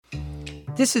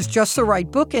This is Just the Right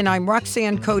Book, and I'm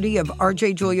Roxanne Cody of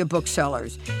RJ Julia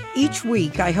Booksellers. Each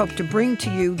week, I hope to bring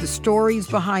to you the stories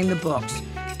behind the books,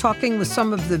 talking with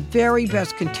some of the very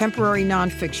best contemporary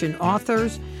nonfiction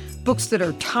authors, books that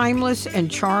are timeless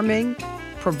and charming,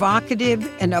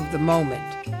 provocative, and of the moment.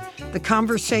 The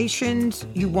conversations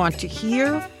you want to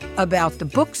hear about the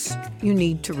books you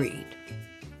need to read.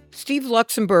 Steve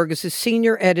Luxenberg is a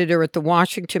senior editor at The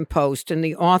Washington Post and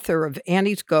the author of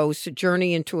Annie's Ghost, A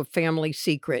Journey into a Family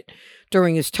Secret.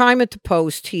 During his time at the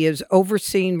Post, he has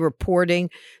overseen reporting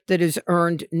that has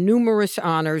earned numerous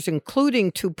honors,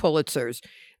 including 2 Pulitzers.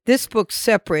 This book,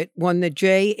 Separate, won the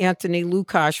J. Anthony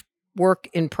Lukacs Work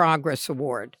in Progress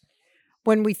Award.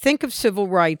 When we think of civil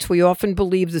rights, we often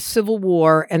believe the Civil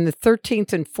War and the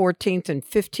 13th and 14th and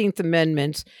 15th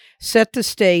Amendments set the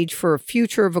stage for a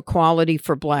future of equality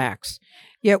for blacks.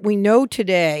 Yet we know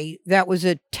today that was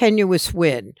a tenuous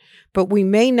win, but we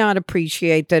may not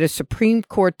appreciate that a Supreme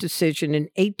Court decision in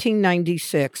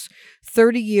 1896,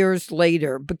 30 years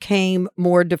later, became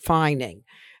more defining.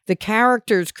 The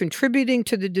characters contributing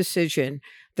to the decision,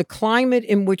 the climate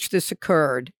in which this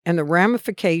occurred, and the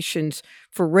ramifications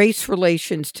for race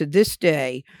relations to this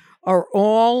day are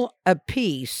all a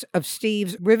piece of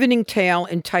Steve's riveting tale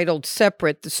entitled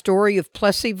Separate, the story of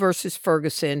Plessy versus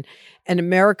Ferguson and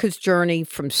America's journey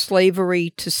from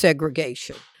slavery to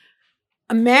segregation.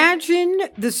 Imagine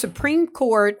the Supreme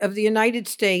Court of the United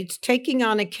States taking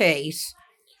on a case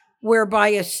whereby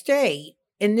a state,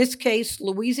 in this case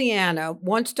Louisiana,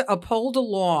 wants to uphold a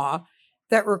law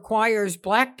that requires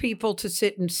black people to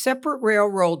sit in separate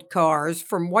railroad cars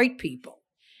from white people.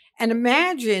 And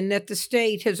imagine that the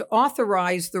state has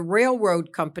authorized the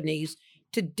railroad companies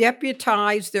to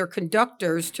deputize their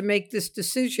conductors to make this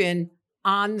decision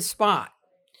on the spot.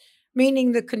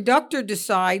 Meaning the conductor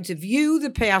decides if you, the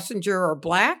passenger, are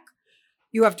black,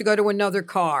 you have to go to another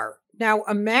car. Now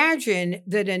imagine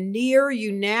that a near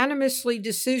unanimously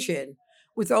decision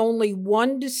with only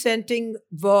one dissenting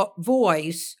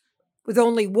voice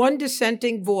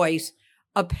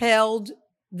upheld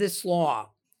this law.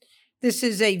 This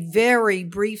is a very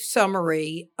brief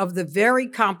summary of the very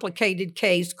complicated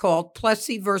case called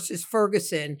Plessy versus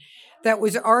Ferguson that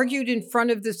was argued in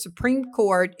front of the Supreme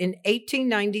Court in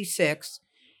 1896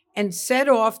 and set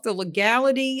off the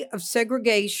legality of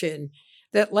segregation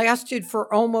that lasted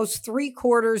for almost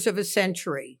 3/4 of a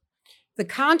century. The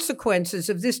consequences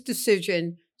of this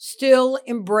decision still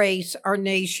embrace our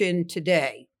nation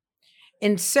today.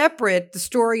 In Separate, the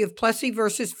story of Plessy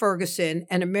versus Ferguson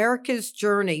and America's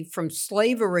journey from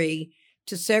slavery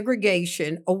to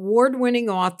segregation, award-winning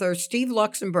author Steve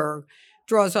Luxenberg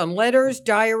draws on letters,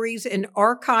 diaries, and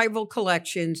archival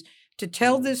collections to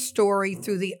tell this story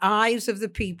through the eyes of the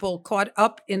people caught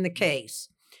up in the case.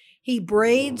 He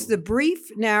braids the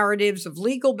brief narratives of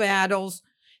legal battles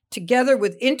together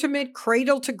with intimate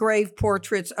cradle-to-grave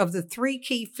portraits of the 3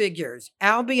 key figures,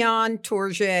 Albion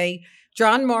Tourget,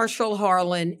 John Marshall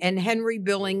Harlan, and Henry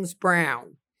Billings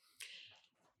Brown.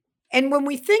 And when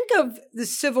we think of the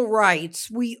civil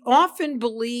rights, we often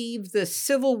believe the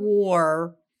Civil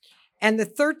War and the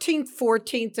 13th,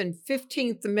 14th, and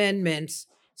 15th Amendments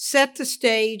set the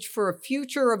stage for a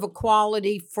future of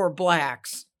equality for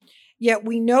blacks. Yet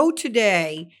we know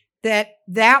today that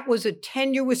that was a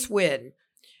tenuous win,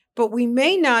 but we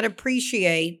may not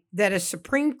appreciate that a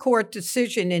Supreme Court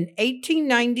decision in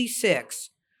 1896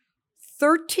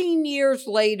 13 years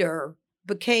later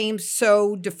became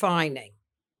so defining.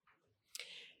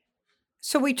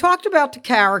 So we talked about the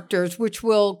characters, which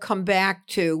we'll come back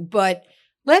to, but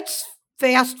let's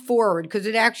fast forward because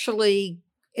it actually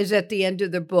is at the end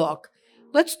of the book.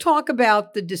 Let's talk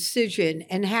about the decision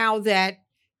and how that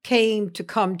came to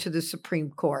come to the Supreme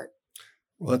Court.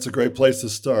 Well, that's a great place to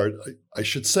start. I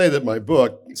should say that my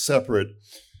book, Separate,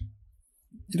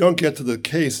 you don't get to the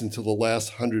case until the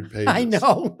last 100 pages. I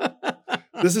know.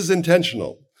 This is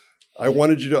intentional. I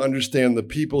wanted you to understand the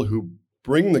people who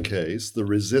bring the case, the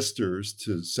resistors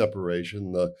to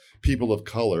separation, the people of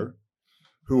color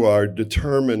who are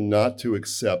determined not to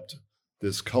accept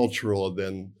this cultural and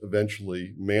then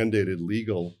eventually mandated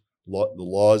legal law, the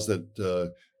laws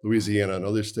that Louisiana and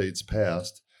other states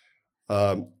passed.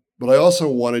 But I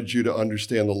also wanted you to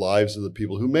understand the lives of the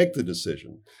people who make the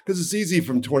decision, because it's easy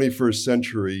from 21st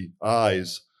century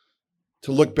eyes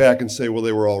to look back and say, well,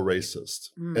 they were all racist.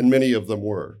 And many of them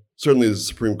were. Certainly the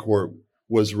Supreme Court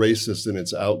was racist in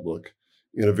its outlook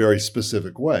in a very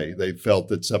specific way. They felt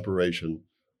that separation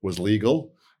was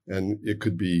legal and it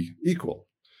could be equal.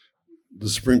 The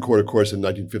Supreme Court, of course, in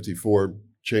 1954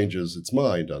 changes its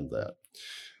mind on that.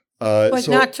 But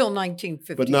not till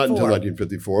 1954. But not until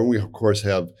 1954. And we, of course,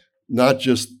 have not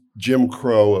just Jim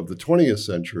Crow of the 20th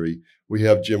century, we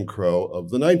have Jim Crow of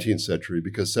the 19th century,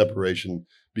 because separation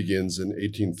begins in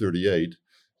 1838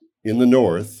 in the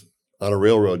North on a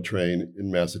railroad train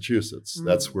in Massachusetts.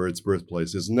 That's where its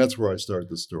birthplace is, and that's where I start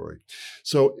the story.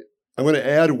 So I'm going to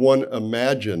add one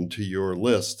imagine to your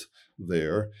list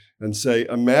there and say,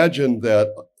 imagine that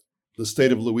the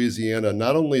state of Louisiana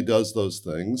not only does those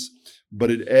things, but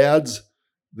it adds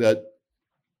that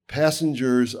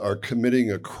passengers are committing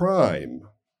a crime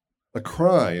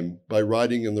by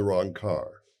riding in the wrong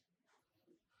car.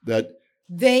 That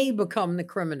they become the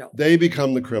criminal. They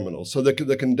become the criminal. So the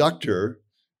conductor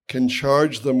can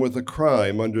charge them with a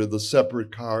crime under the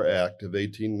Separate Car Act of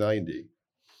 1890,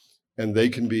 and they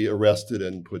can be arrested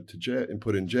and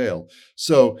put in jail.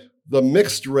 So the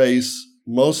mixed race,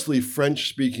 mostly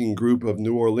French-speaking group of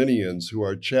New Orleanians who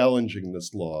are challenging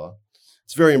this law,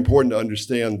 it's very important to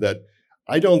understand that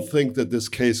I don't think that this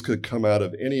case could come out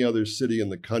of any other city in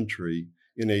the country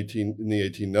in the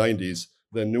 1890s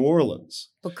than New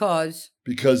Orleans.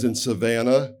 Because in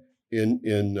Savannah,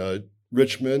 in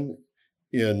Richmond,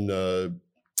 in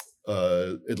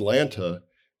Atlanta,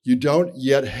 you don't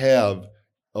yet have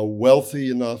a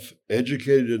wealthy enough,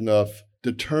 educated enough,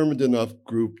 determined enough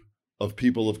group of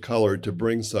people of color to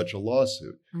bring such a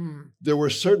lawsuit. There were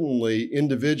certainly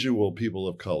individual people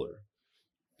of color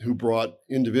who brought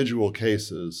individual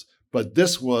cases, but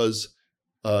this was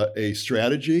a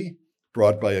strategy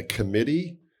brought by a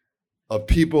committee of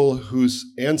people whose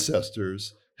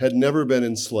ancestors had never been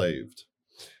enslaved.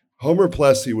 Homer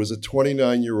Plessy was a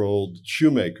 29-year-old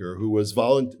shoemaker who was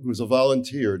a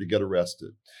volunteer to get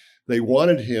arrested. They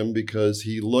wanted him because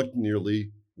he looked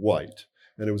nearly white,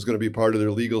 and it was going to be part of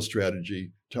their legal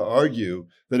strategy to argue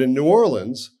that in New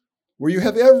Orleans, where you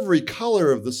have every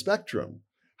color of the spectrum,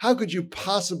 how could you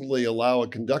possibly allow a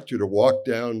conductor to walk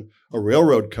down a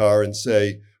railroad car and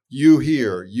say, you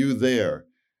here, you there?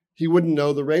 He wouldn't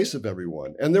know the race of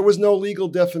everyone. And there was no legal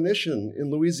definition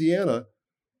in Louisiana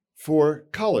for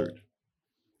colored.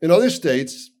 In other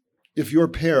states, if your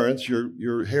parents,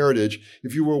 your heritage,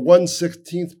 if you were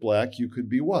 1/16 black, you could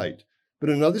be white. But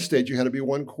in another state, you had to be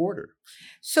 1/4.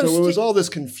 So it was all this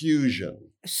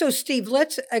confusion. So Steve,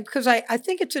 let's, because I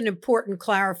think it's an important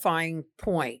clarifying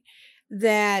point,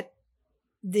 that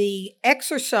the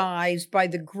exercise by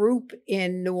the group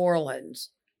in New Orleans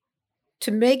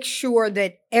to make sure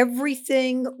that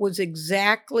everything was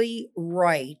exactly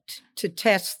right to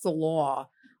test the law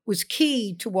was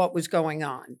key to what was going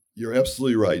on. You're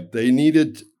absolutely right. They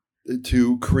needed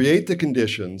to create the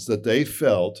conditions that they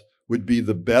felt would be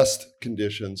the best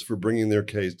conditions for bringing their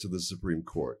case to the Supreme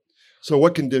Court. So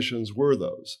what conditions were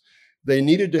those? They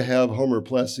needed to have Homer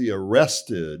Plessy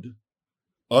arrested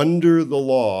under the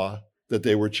law that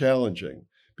they were challenging.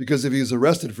 Because if he was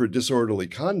arrested for disorderly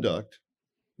conduct,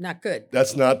 not good.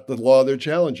 That's not the law they're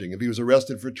challenging. If he was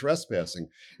arrested for trespassing,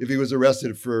 if he was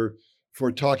arrested for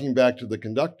talking back to the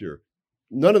conductor,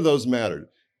 none of those mattered.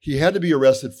 He had to be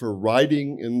arrested for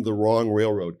riding in the wrong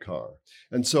railroad car.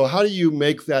 And so how do you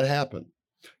make that happen?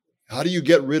 How do you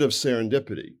get rid of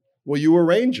serendipity? Well, you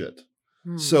arrange it.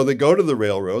 So they go to the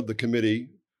railroad, the Committee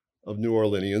of New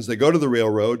Orleanians, they go to the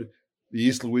railroad, the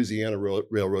East Louisiana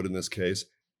Railroad in this case,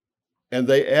 and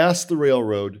they ask the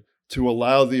railroad to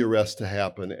allow the arrest to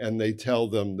happen, and they tell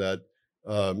them that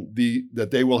that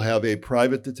they will have a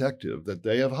private detective that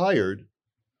they have hired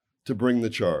to bring the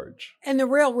charge. And the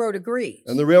railroad agrees.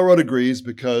 And the railroad agrees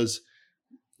because,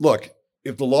 look,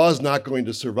 if the law is not going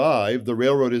to survive, the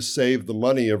railroad has saved the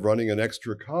money of running an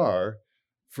extra car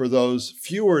for those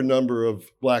fewer number of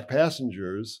black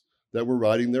passengers that were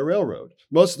riding their railroad.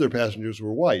 Most of their passengers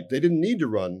were white. They didn't need to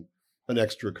run an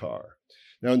extra car.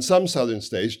 Now, in some southern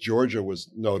states, Georgia was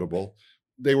notable,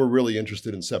 they were really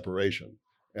interested in separation,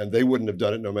 and they wouldn't have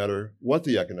done it no matter what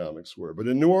the economics were. But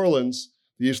in New Orleans,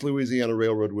 the East Louisiana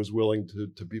Railroad was willing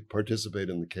to participate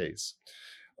in the case.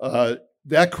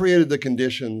 That created the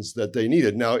conditions that they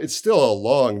needed. Now, it's still a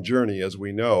long journey, as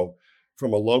we know,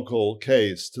 from a local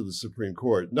case to the Supreme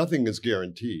Court. Nothing is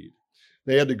guaranteed.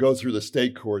 They had to go through the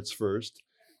state courts first,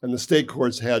 and the state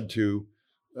courts had to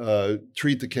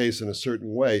treat the case in a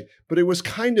certain way. But it was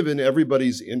kind of in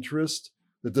everybody's interest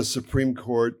that the Supreme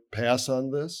Court pass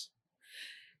on this.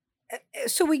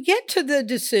 So we get to the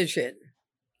decision,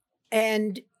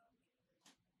 and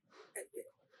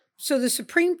so the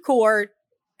Supreme Court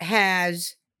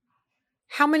has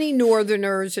how many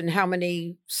Northerners and how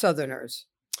many Southerners?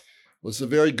 Well, it's a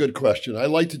very good question. I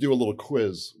like to do a little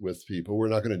quiz with people. We're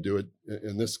not going to do it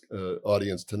in this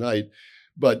audience tonight,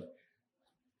 but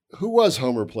who was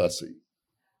Homer Plessy?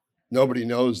 Nobody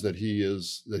knows that he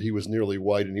was nearly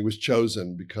white, and he was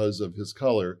chosen because of his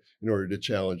color in order to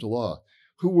challenge the law.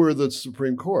 who were the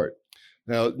Supreme Court.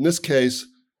 Now, in this case,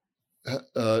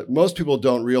 most people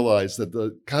don't realize that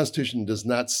the Constitution does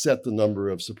not set the number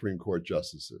of Supreme Court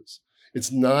justices.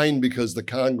 It's 9 because the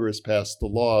Congress passed the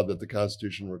law that the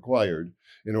Constitution required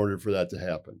in order for that to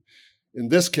happen. In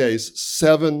this case,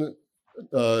 7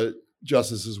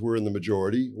 justices were in the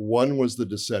majority. 1 was the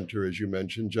dissenter, as you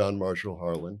mentioned, John Marshall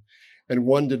Harlan, and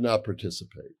 1 did not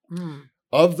participate.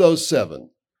 Of those 7,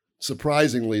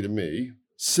 surprisingly to me,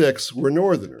 6 were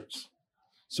Northerners.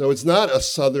 So it's not a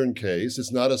Southern case.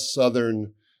 It's not a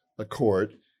Southern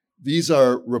court. These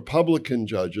are Republican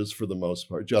judges for the most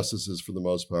part, justices for the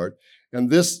most part. And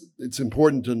this, it's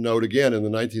important to note again, in the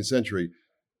 19th century,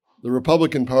 the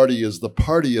Republican Party is the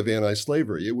party of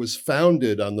anti-slavery. It was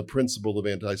founded on the principle of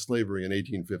anti-slavery in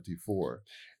 1854.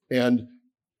 And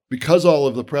because all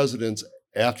of the presidents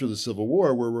after the Civil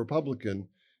War were Republican,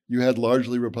 you had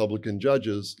largely Republican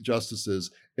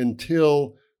justices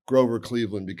until Grover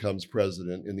Cleveland becomes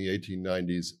president in the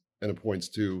 1890s and appoints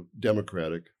 2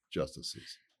 Democratic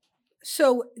justices.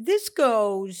 So this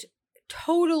goes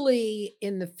totally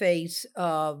in the face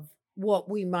of what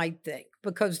we might think,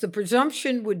 because the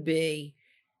presumption would be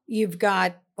you've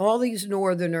got all these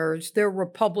Northerners, they're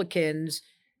Republicans,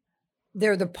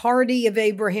 they're the party of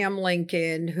Abraham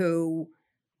Lincoln who,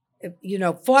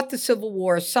 fought the Civil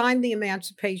War, signed the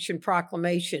Emancipation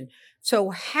Proclamation. So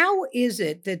how is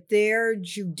it that their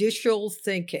judicial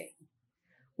thinking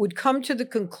would come to the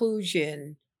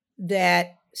conclusion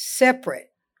that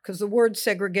separate, because the word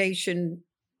segregation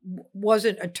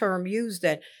wasn't a term used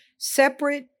then,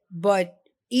 separate but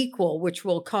equal, which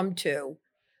we'll come to,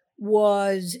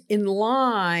 was in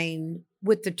line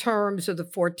with the terms of the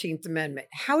 14th Amendment?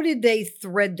 How did they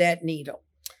thread that needle?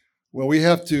 Well, we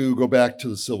have to go back to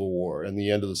the Civil War and the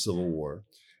end of the Civil War.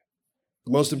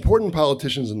 The most important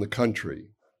politicians in the country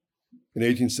in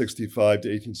 1865 to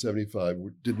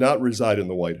 1875 did not reside in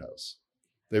the White House.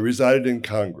 They resided in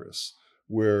Congress,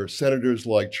 where senators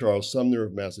like Charles Sumner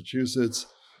of Massachusetts,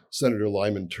 Senator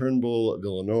Lyman Turnbull of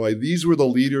Illinois, these were the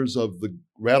leaders of the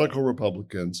radical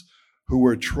Republicans who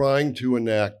were trying to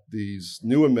enact these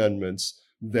new amendments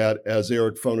that, as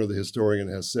Eric Foner, the historian,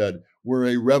 has said, were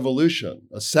a revolution,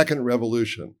 a second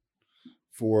revolution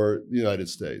for the United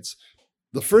States.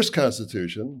 The first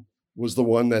Constitution was the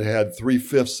one that had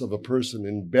 3/5 of a person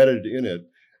embedded in it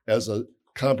as a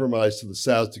compromise to the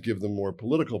South to give them more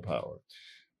political power.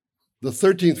 The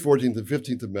 13th, 14th, and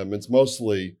 15th Amendments,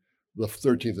 mostly the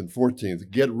 13th and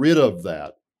 14th, get rid of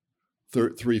that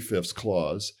 3/5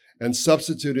 clause and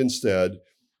substitute instead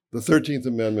the 13th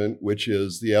Amendment, which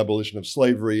is the abolition of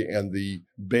slavery and the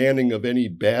banning of any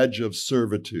badge of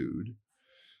servitude.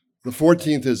 The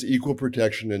 14th is equal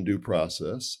protection and due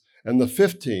process. And the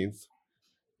 15th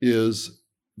is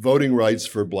voting rights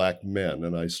for Black men.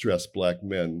 And I stress Black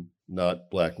men, not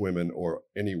Black women or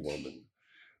any woman.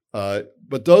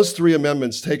 But those 3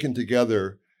 amendments taken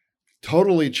together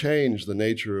totally change the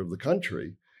nature of the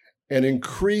country and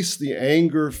increase the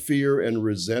anger, fear, and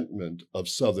resentment of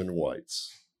Southern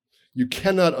whites. You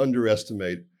cannot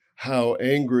underestimate how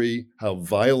angry, how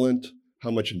violent,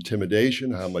 how much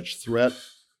intimidation, how much threat.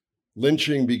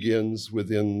 Lynching begins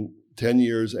within 10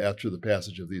 years after the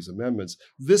passage of these amendments.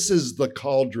 This is the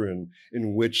cauldron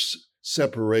in which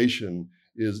separation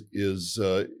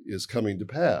is coming to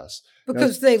pass.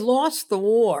 Because they lost the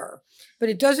war, but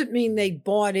it doesn't mean they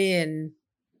bought in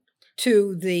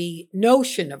to the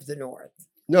notion of the North.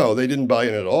 No, they didn't buy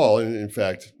in at all. And in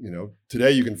fact,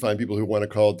 today you can find people who want to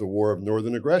call it the War of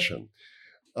Northern Aggression.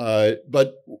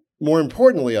 But more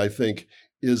importantly, I think,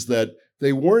 is that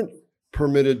they weren't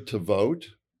permitted to vote.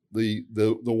 The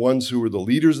ones who were the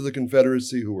leaders of the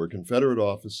Confederacy, who were Confederate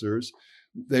officers,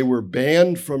 they were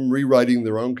banned from rewriting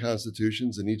their own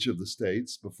constitutions in each of the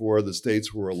states before the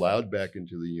states were allowed back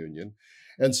into the Union.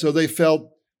 And so they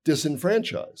felt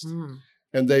disenfranchised.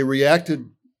 And they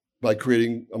reacted by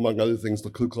creating, among other things, the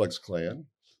Ku Klux Klan.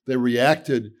 They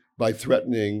reacted by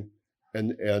threatening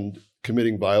and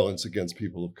committing violence against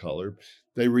people of color.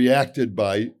 They reacted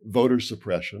by voter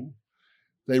suppression.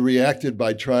 They reacted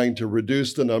by trying to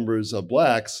reduce the numbers of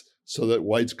Blacks so that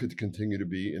whites could continue to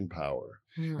be in power.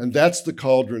 And that's the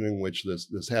cauldron in which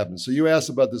this happened. So you asked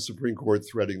about the Supreme Court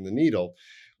threading the needle.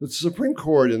 The Supreme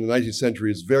Court in the 19th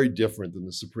century is very different than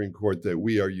the Supreme Court that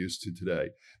we are used to today.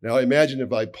 Now imagine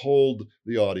if I polled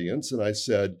the audience and I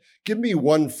said, give me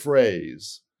one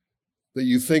phrase that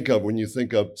you think of when you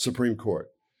think of Supreme Court.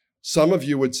 Some of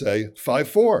you would say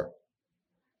 5-4,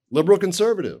 liberal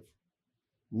conservative.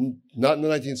 Not in the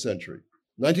 19th century.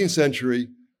 19th century,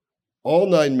 all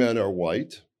 9 men are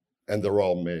white, and they're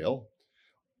all male.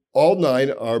 All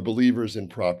 9 are believers in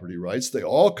property rights. They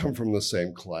all come from the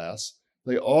same class.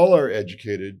 They all are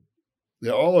educated. They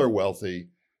all are wealthy.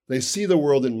 They see the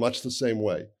world in much the same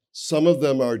way. Some of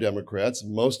them are Democrats,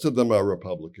 most of them are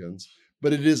Republicans,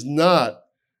 but it is not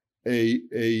a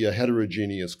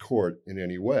heterogeneous court in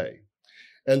any way.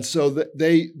 And so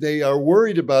they are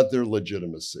worried about their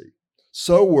legitimacy,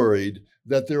 so worried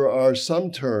that there are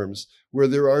some terms where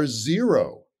there are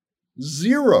zero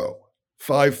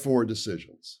 5-4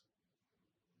 decisions.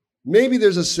 Maybe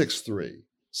there's a 6-3.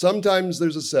 Sometimes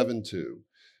there's a 7-2.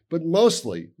 But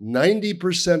mostly,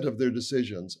 90% of their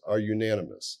decisions are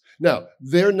unanimous. Now,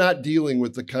 they're not dealing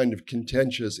with the kind of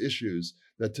contentious issues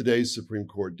that today's Supreme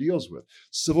Court deals with.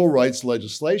 Civil rights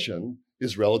legislation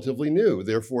is relatively new.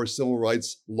 Therefore, civil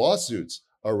rights lawsuits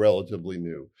are relatively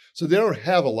new. So they don't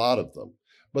have a lot of them.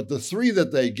 But the three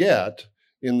that they get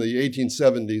in the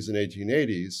 1870s and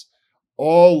 1880s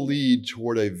all lead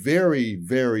toward a very,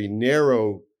 very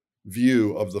narrow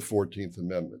view of the 14th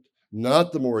Amendment,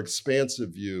 not the more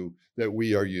expansive view that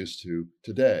we are used to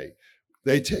today.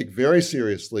 They take very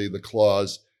seriously the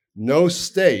clause, no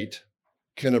state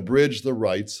can abridge the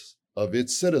rights of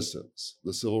its citizens,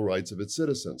 the civil rights of its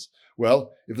citizens.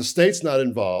 Well, if the state's not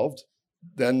involved,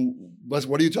 then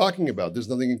what are you talking about? There's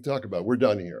nothing to talk about. We're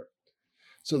done here.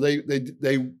 So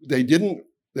they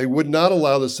would not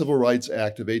allow the Civil Rights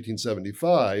Act of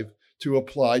 1875 to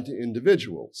apply to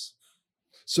individuals.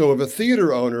 So if a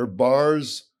theater owner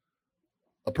bars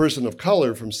a person of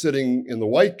color from sitting in the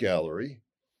white gallery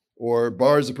or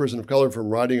bars a person of color from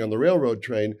riding on the railroad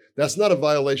train, that's not a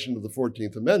violation of the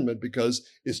 14th Amendment because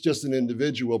it's just an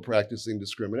individual practicing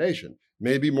discrimination.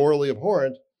 Maybe morally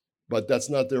abhorrent, but that's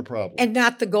not their problem. And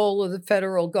not the goal of the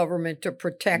federal government to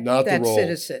protect that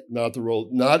citizen. Not the role,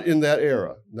 not in that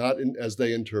era, as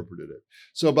they interpreted it.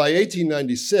 So by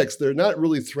 1896, they're not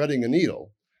really threading a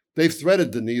needle. They've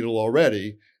threaded the needle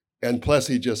already, and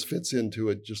Plessy just fits into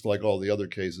it just like all the other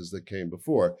cases that came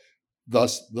before.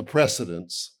 Thus, the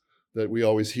precedents that we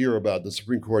always hear about, the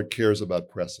Supreme Court cares about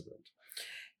precedent.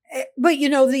 But,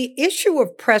 the issue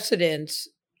of precedents,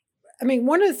 I mean,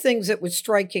 one of the things that was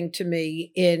striking to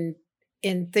me in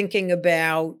thinking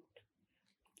about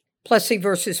Plessy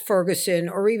versus Ferguson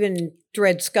or even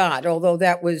Dred Scott, although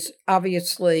that was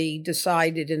obviously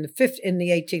decided in the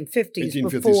 1850s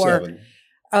before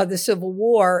the Civil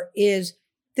War, is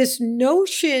this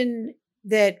notion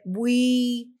that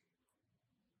we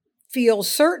feel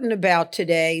certain about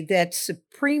today that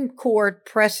Supreme Court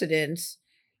precedents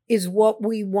is what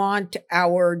we want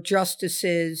our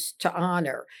justices to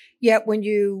honor. Yet when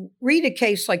you read a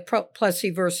case like Plessy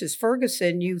versus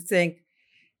Ferguson, you think,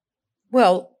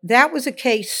 well, that was a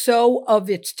case so of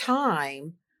its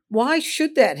time. Why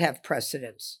should that have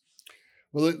precedence?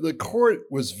 Well, the court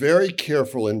was very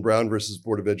careful in Brown versus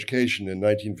Board of Education in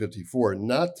 1954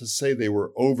 not to say they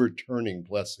were overturning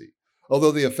Plessy,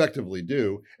 although they effectively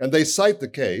do. And they cite the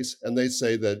case and they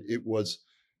say that it was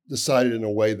decided in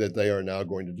a way that they are now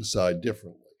going to decide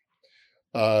differently.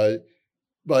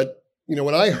 But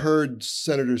when I heard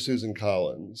Senator Susan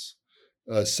Collins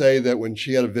say that when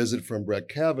she had a visit from Brett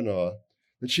Kavanaugh,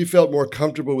 that she felt more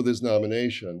comfortable with his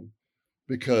nomination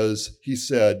because he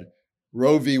said,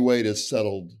 Roe v. Wade is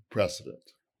settled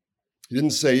precedent. He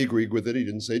didn't say he agreed with it. He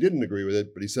didn't say he didn't agree with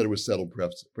it, but he said it was settled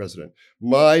precedent.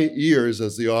 My ears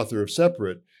as the author of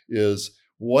Separate is,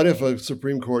 what if a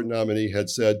Supreme Court nominee had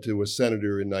said to a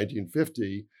senator in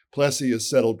 1950, Plessy is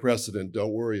settled precedent,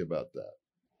 don't worry about that?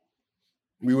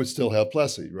 We would still have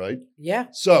Plessy, right? Yeah.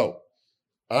 So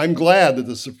I'm glad that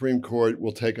the Supreme Court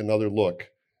will take another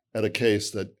look at a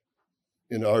case that,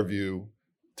 in our view,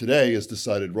 today is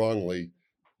decided wrongly.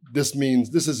 This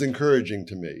is encouraging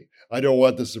to me. I don't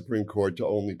want the Supreme Court to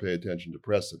only pay attention to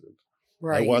precedent.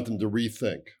 Right. I want them to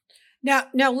rethink. Now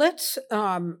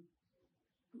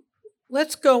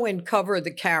let's go and cover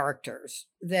the characters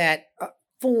that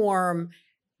form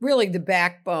really the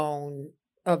backbone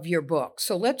of your book.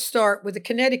 So let's start with a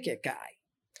Connecticut guy.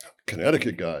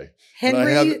 Connecticut guy.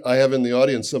 Henry. And I have in the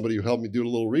audience somebody who helped me do a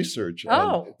little research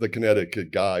on the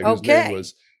Connecticut guy, whose name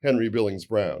was Henry Billings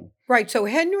Brown. Right. So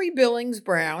Henry Billings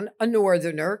Brown, a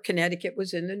Northerner, Connecticut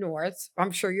was in the North.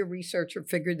 I'm sure your researcher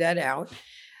figured that out,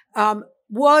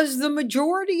 was the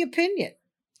majority opinion.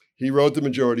 He wrote the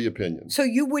majority opinion. So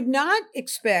you would not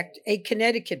expect a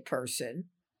Connecticut person,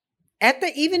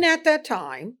 even at that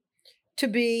time, to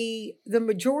be the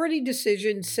majority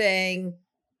decision saying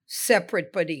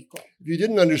separate but equal. If you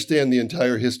didn't understand the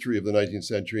entire history of the 19th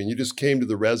century and you just came to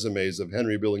the resumes of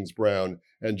Henry Billings Brown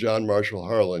and John Marshall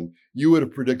Harlan, you would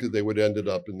have predicted they would have ended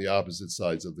up in the opposite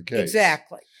sides of the case.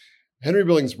 Exactly. Henry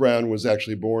Billings Brown was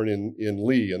actually born in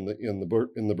Lee in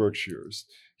the Berkshires.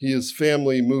 His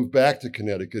family moved back to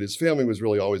Connecticut. His family was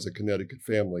really always a Connecticut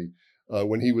family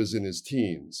when he was in his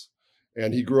teens.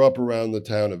 And he grew up around the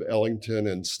town of Ellington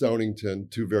and Stonington,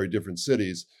 two very different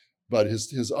cities. But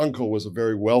his uncle was a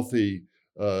very wealthy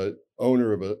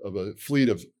owner of a fleet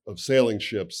of sailing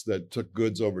ships that took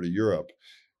goods over to Europe.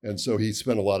 And so he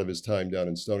spent a lot of his time down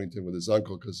in Stonington with his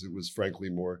uncle because it was frankly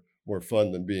more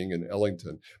fun than being in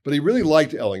Ellington. But he really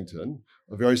liked Ellington,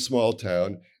 a very small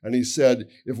town. And he said,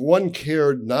 if one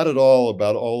cared not at all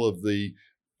about all of the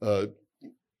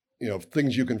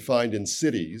things you can find in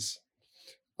cities,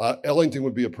 Ellington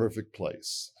would be a perfect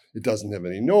place. It doesn't have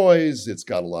any noise. It's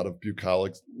got a lot of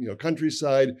bucolic,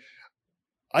 countryside.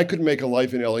 I could make a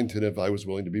life in Ellington if I was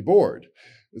willing to be bored,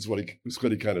 is what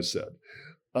he kind of said.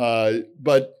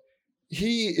 But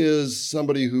he is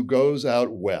somebody who goes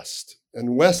out west.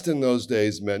 And west in those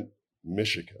days meant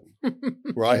Michigan,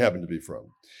 where I happen to be from.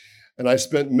 And I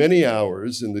spent many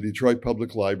hours in the Detroit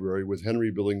Public Library with Henry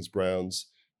Billings Brown's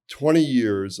 20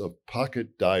 years of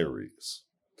pocket diaries.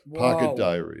 Whoa. Pocket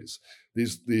diaries.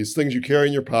 These things you carry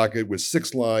in your pocket with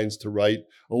 6 lines to write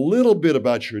a little bit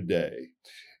about your day.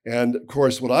 And of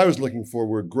course, what I was looking for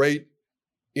were great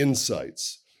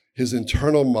insights, his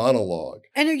internal monologue.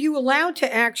 And are you allowed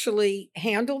to actually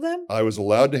handle them? I was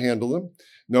allowed to handle them.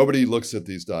 Nobody looks at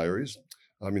these diaries.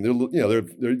 I mean,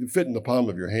 they're fit in the palm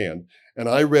of your hand. And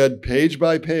I read page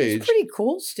by page. It's pretty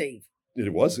cool, Steve.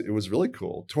 It was really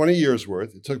cool. 20 years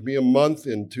worth. It took me a month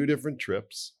in 2 different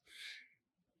trips.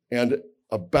 And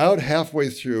about halfway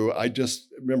through, I just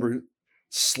remember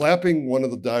slapping one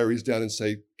of the diaries down and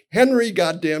say, Henry,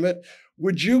 goddammit,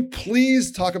 would you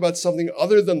please talk about something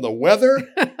other than the weather?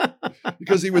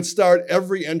 Because he would start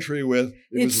every entry with,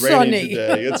 It's was raining sunny.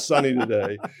 today, it's sunny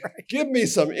today. Right. Give me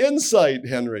some insight,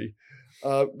 Henry.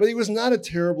 But he was not a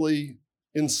terribly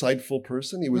insightful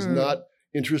person. He was not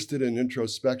interested in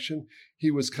introspection.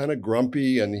 He was kind of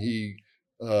grumpy, and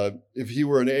if he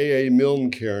were an A.A.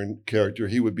 Milne character,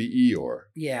 he would be Eeyore.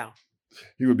 Yeah.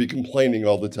 He would be complaining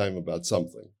all the time about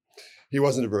something. He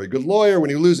wasn't a very good lawyer. When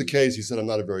he would lose a case, he said, I'm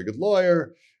not a very good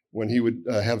lawyer. When he would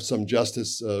have some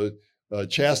justice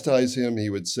chastise him, he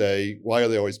would say, why are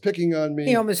they always picking on me?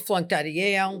 He almost flunked out of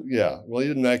Yale. Yeah, well, he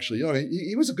didn't actually,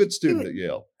 he was a good student at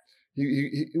Yale.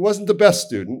 He wasn't the best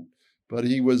student, but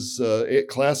he was a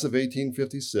class of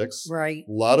 1856. Right.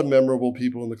 A lot of memorable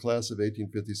people in the class of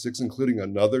 1856, including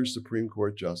another Supreme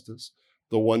Court justice,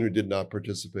 the one who did not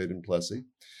participate in Plessy,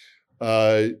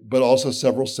 but also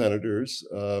several senators.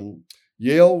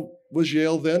 Yale was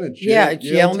Yale then. It's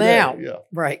Yale today. now. Yeah.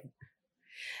 Right.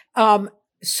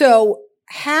 So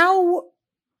how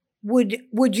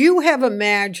would you have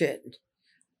imagined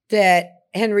that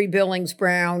Henry Billings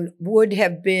Brown would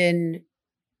have been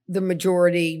the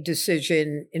majority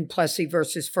decision in Plessy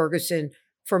versus Ferguson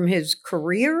from his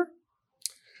career?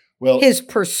 Well, his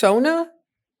persona?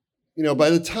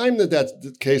 By the time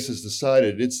that case is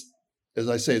decided, as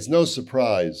I say, it's no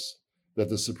surprise that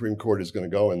the Supreme Court is going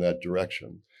to go in that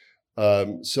direction.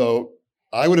 So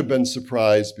I would have been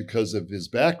surprised because of his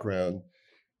background.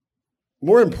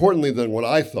 More importantly than what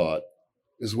I thought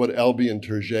is what Albion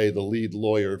Turget, the lead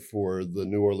lawyer for the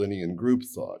New Orleanian group,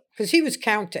 thought. Because he was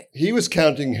counting. He was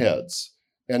counting heads.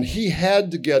 And he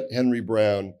had to get Henry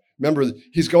Brown. Remember,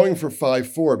 he's going for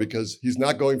 5-4 because he's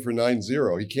not going for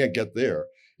 9-0. He can't get there.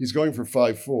 He's going for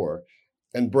 5-4.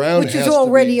 And Brown Which is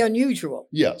already unusual.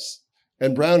 Yes.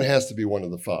 And Brown has to be one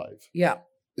of the 5. Yeah.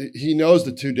 He knows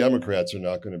the 2 Democrats are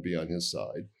not going to be on his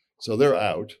side. So they're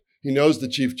out. He knows the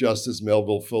Chief Justice,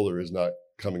 Melville Fuller, is not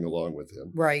coming along with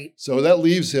him. Right. So that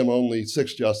leaves him only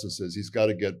 6 justices. He's got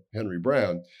to get Henry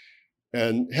Brown.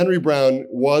 And Henry Brown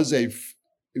wasn't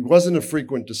a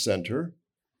frequent dissenter,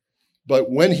 but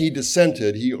when he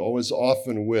dissented, he was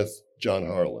often with John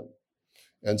Harlan.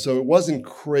 And so it wasn't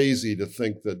crazy to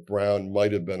think that Brown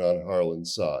might have been on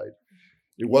Harlan's side.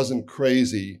 It wasn't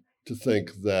crazy to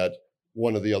think that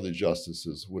one of the other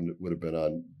justices would have been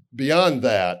on. Beyond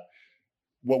that,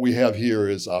 what we have here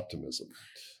is optimism.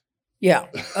 Yeah,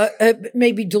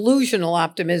 maybe delusional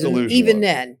optimism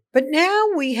then. But now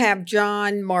we have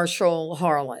John Marshall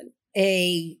Harlan,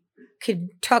 a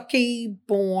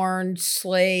Kentucky-born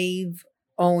slave-owning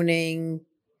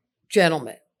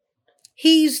gentleman.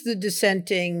 He's the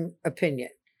dissenting opinion.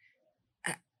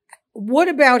 What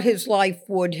about his life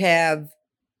would have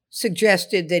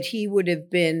suggested that he would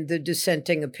have been the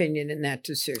dissenting opinion in that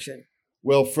decision?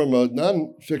 Well, from a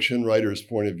nonfiction writer's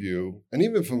point of view, and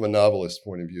even from a novelist's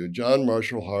point of view, John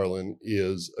Marshall Harlan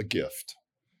is a gift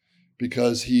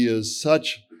because he is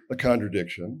such a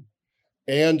contradiction,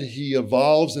 and he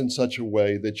evolves in such a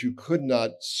way that you could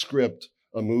not script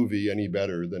a movie any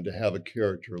better than to have a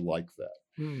character like that.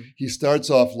 He starts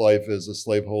off life as a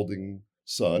slaveholding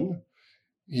son.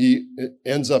 he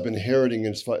ends up inheriting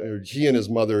he and his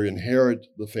mother inherit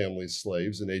the family's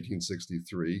slaves in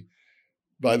 1863.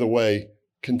 By the way,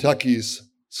 Kentucky's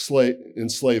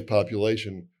enslaved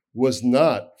population was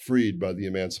not freed by the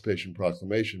Emancipation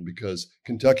Proclamation because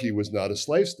Kentucky was not a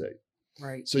slave state.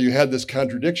 Right. So you had this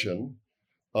contradiction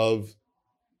of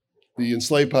the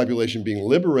enslaved population being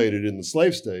liberated in the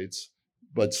slave states,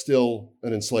 but still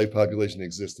an enslaved population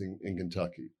existing in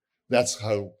Kentucky. That's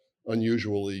how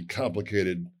unusually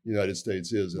complicated the United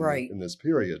States is in this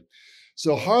period.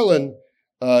 So Harlan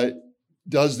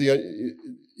does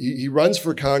he runs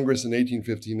for Congress in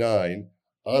 1859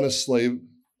 on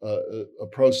a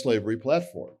pro-slavery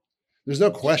platform. There's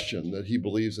no question that he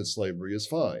believes that slavery is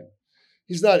fine.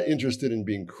 He's not interested in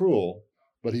being cruel,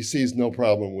 but he sees no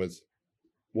problem with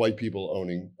white people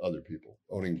owning other people,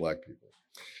 owning black people.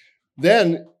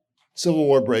 Then Civil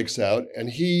War breaks out and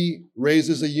he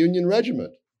raises a Union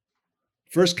regiment.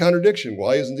 First contradiction,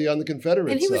 why isn't he on the Confederate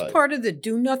side? And he was part of the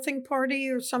Do Nothing Party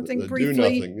or something the briefly? Do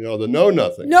Nothing, the Know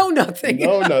Nothing. Know Nothing.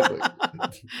 Know Nothing.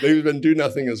 They've been Do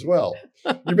Nothing as well.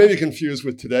 You may be confused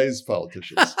with today's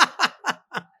politicians.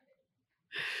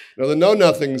 Now, the Know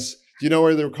Nothings, do you know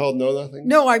why they were called Know Nothings?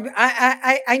 No,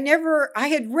 I never, I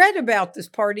had read about this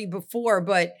party before,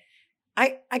 but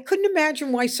I couldn't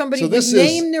imagine why somebody would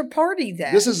name their party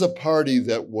that. This is a party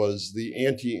that was the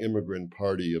anti-immigrant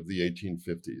party of the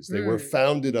 1850s. They were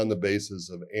founded on the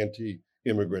basis of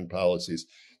anti-immigrant policies.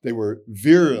 They were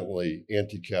virulently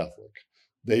anti-Catholic.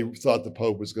 They thought the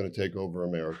Pope was going to take over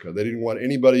America. They didn't want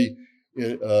anybody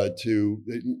if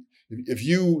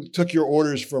you took your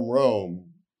orders from Rome,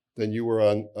 then you were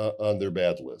on their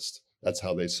bad list. That's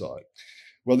how they saw it.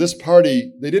 Well, this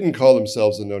party, they didn't call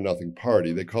themselves the Know Nothing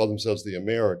Party. They called themselves the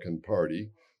American Party,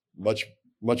 much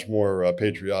more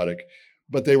patriotic.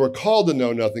 But they were called the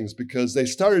Know Nothings because they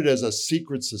started as a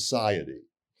secret society.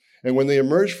 And when they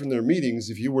emerged from their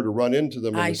meetings, if you were to run into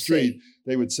them on the street,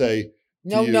 they would say,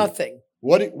 Know nothing.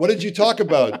 What did you talk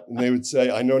about? And they would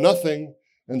say, I know nothing.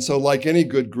 And so like any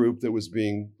good group that was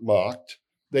being mocked,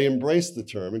 they embraced the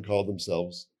term and called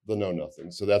themselves the Know Nothing.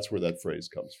 So that's where that phrase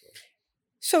comes from.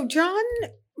 So John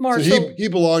Marshall... So he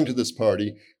belonged to this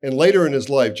party. And later in his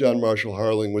life, John Marshall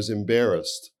Harlan was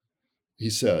embarrassed. He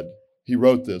said, he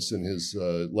wrote this in his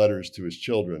letters to his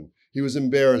children. He was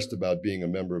embarrassed about being a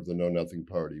member of the Know Nothing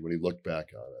Party when he looked back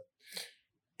on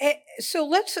it. So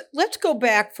let's go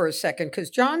back for a second,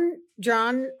 because John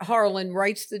Harlan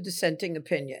writes the dissenting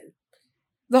opinion.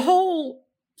 The whole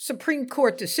Supreme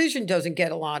Court decision doesn't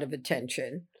get a lot of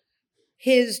attention.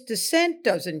 His dissent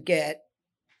doesn't get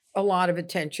a lot of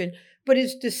attention, but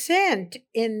his dissent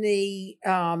in the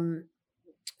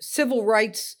civil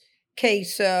rights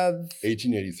case of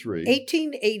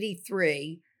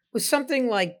 1883 was something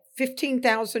like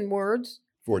 15,000 words.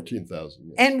 14,000.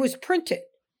 Yes. And was printed.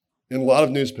 In a lot of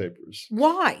newspapers.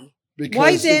 Why?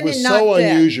 Because it was so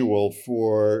unusual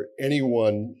for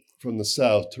anyone from the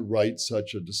South to write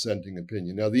such a dissenting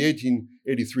opinion. Now, the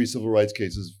 1883 civil rights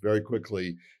cases very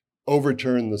quickly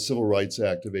overturned the Civil Rights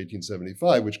Act of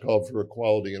 1875, which called for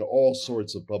equality in all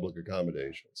sorts of public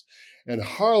accommodations. And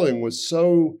Harlan was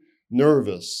so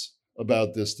nervous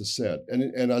about this dissent.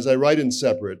 And as I write in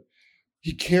Separate,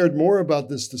 he cared more about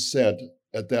this dissent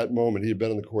at that moment. He had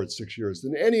been in the court 6 years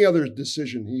than any other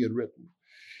decision he had written.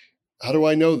 How do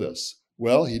I know this?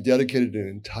 Well, he dedicated an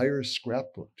entire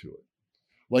scrapbook to it.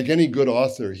 Like any good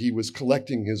author, he was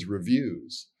collecting his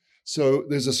reviews. So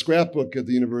there's a scrapbook at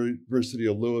the University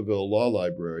of Louisville Law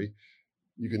Library.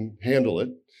 You can handle it,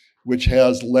 which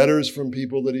has letters from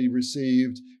people that he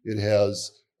received. It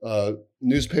has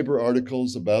newspaper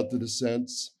articles about the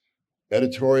dissents,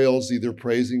 editorials either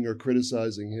praising or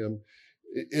criticizing him.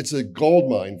 It's a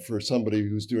goldmine for somebody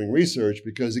who's doing research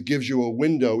because it gives you a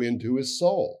window into his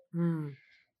soul.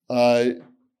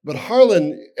 But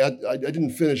Harlan, I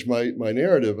didn't finish my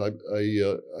narrative. I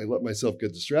let myself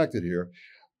get distracted here.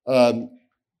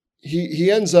 He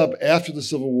ends up after the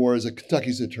Civil War as a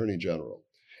Kentucky's Attorney General.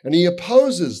 And he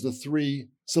opposes the 3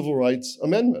 civil rights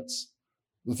amendments,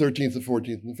 the 13th, the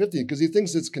 14th, and the 15th, because he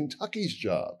thinks it's Kentucky's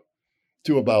job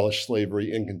to abolish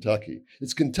slavery in Kentucky.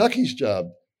 It's Kentucky's job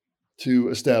to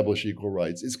establish equal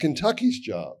rights. It's Kentucky's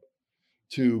job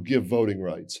to give voting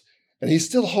rights. And he's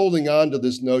still holding on to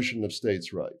this notion of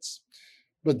states' rights.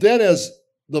 But then as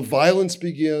the violence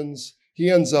begins,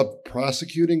 he ends up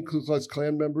prosecuting Ku Klux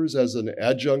Klan members as an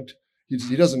adjunct.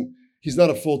 He's not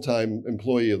a full-time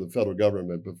employee of the federal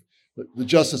government, but the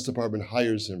Justice Department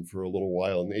hires him for a little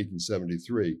while in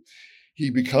 1873. He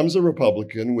becomes a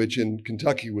Republican, which in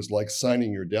Kentucky was like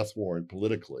signing your death warrant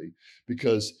politically,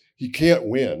 because He can't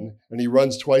win, and he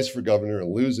runs twice for governor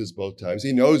and loses both times.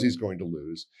 He knows he's going to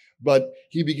lose, but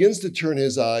he begins to turn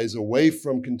his eyes away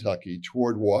from Kentucky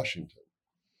toward Washington,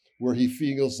 where he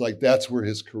feels like that's where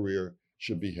his career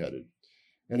should be headed.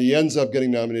 And he ends up getting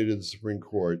nominated to the Supreme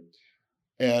Court,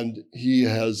 and he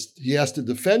has to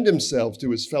defend himself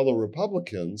to his fellow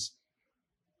Republicans.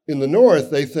 In the North,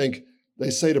 they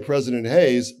say to President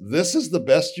Hayes, this is the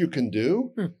best you can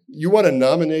do? You want to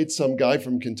nominate some guy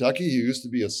from Kentucky who used to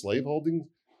be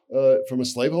from a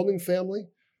slaveholding family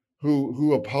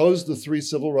who opposed the 3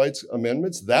 civil rights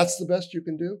amendments? That's the best you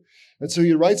can do? And so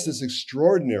he writes this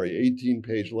extraordinary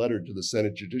 18-page letter to the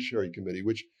Senate Judiciary Committee,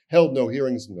 which held no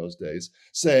hearings in those days,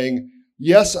 saying,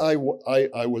 yes, I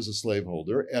was a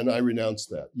slaveholder, and I renounced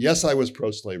that. Yes, I was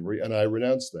pro-slavery, and I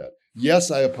renounced that.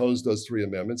 Yes, I opposed those 3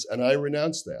 amendments, and I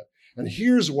renounced that. And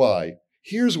here's why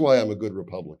I'm a good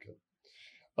Republican.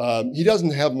 He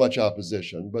doesn't have much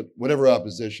opposition, but whatever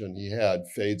opposition he had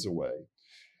fades away.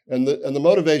 And the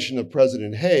motivation of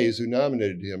President Hayes, who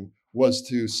nominated him, was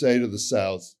to say to the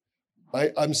South,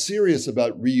 I'm serious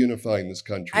about reunifying this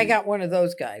country. I got one of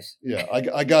those guys. Yeah,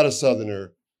 I got a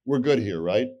Southerner. We're good here,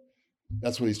 right?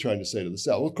 That's what he's trying to say to the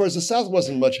South. Well, of course, the South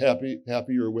wasn't much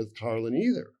happier with Harlan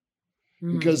either,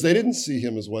 because they didn't see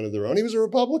him as one of their own. He was a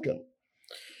Republican.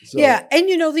 So, yeah, and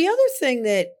the other thing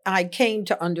that I came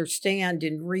to understand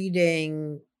in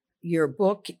reading your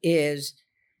book is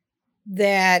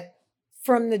that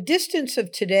from the distance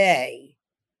of today,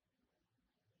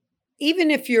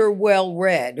 even if you're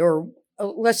well-read, or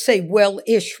let's say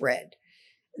well-ish read,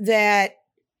 that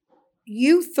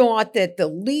you thought that the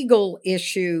legal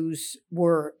issues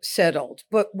were settled.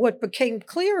 But what became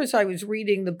clear as I was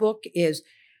reading the book is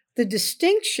the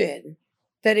distinction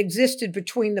that existed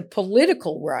between the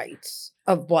political rights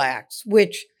of Blacks,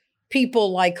 which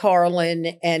people like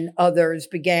Harlan and others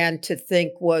began to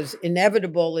think was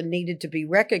inevitable and needed to be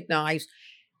recognized,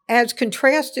 as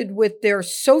contrasted with their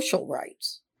social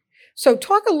rights. So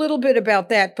talk a little bit about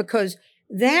that, because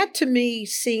that to me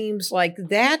seems like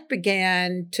that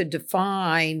began to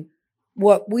define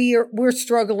what we're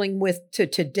struggling with to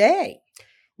today.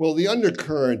 Well, the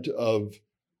undercurrent of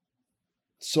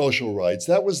social rights,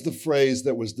 that was the phrase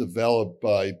that was developed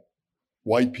by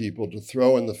white people to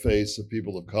throw in the face of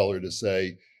people of color to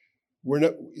say, we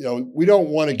don't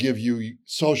want to give you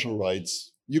social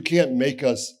rights. You can't make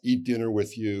us eat dinner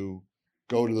with you,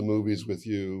 go to the movies with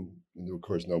you. And of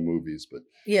course, no movies, but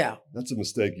yeah, that's a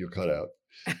mistake you'll cut out.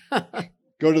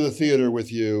 Go to the theater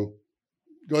with you,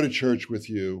 go to church with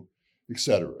you,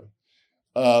 etc.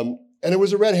 And it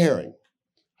was a red herring.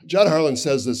 John Harlan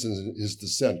says this in his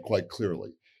dissent quite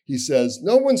clearly. He says,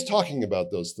 no one's talking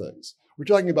about those things. We're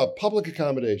talking about public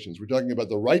accommodations. We're talking about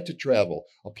the right to travel,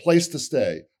 a place to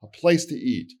stay, a place to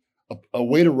eat, a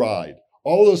way to ride.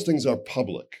 All those things are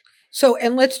public. So,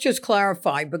 and let's just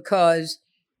clarify, because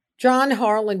John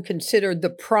Harlan considered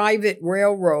the private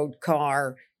railroad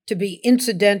car to be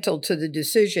incidental to the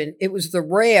decision. It was the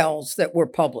rails that were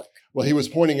public. Well, he was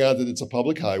pointing out that it's a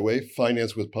public highway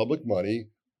financed with public money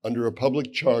under a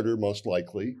public charter, most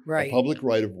likely, right. A public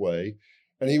right-of-way.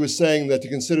 And he was saying that to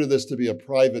consider this to be a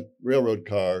private railroad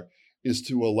car is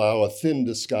to allow a thin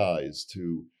disguise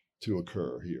to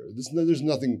occur here. There's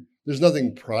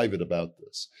nothing private about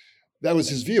this. That was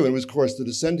his view. And it was, of course, the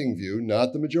dissenting view,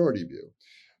 not the majority view.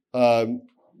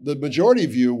 The majority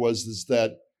view was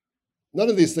that none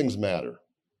of these things matter.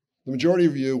 The majority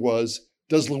view was,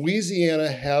 does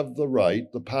Louisiana have the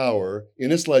right, the power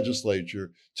in its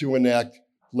legislature to enact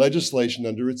legislation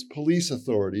under its police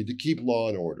authority to keep law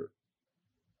and order,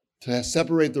 to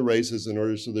separate the races in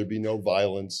order so there'd be no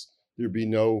violence, there'd be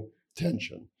no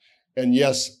tension? And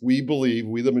yes, we believe,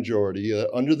 we the majority,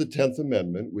 under the 10th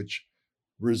Amendment, which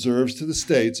reserves to the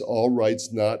states all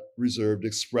rights not reserved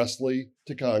expressly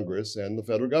to Congress and the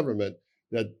federal government,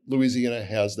 that Louisiana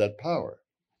has that power.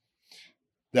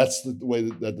 That's the way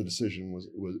that the decision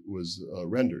was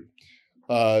rendered.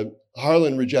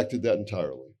 Harlan rejected that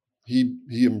entirely.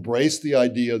 He embraced the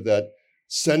idea that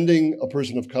sending a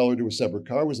person of color to a separate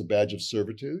car was a badge of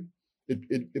servitude.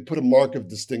 It put a mark of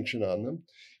distinction on them.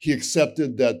 He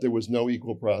accepted that there was no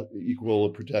equal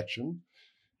protection.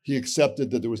 He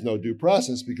accepted that there was no due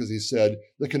process because he said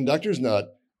the conductor's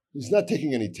he's not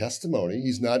taking any testimony.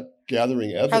 He's not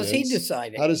gathering evidence. How's he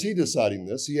deciding? How is he deciding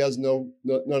this? He has none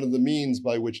of the means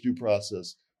by which due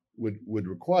process would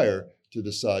require to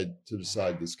decide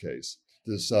this case,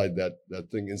 to decide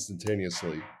that thing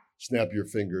instantaneously. Snap your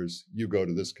fingers, you go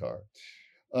to this car.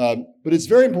 But it's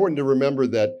very important to remember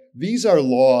that these are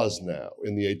laws now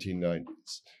in the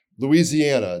 1890s.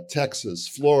 Louisiana, Texas,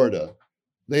 Florida,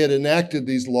 they had enacted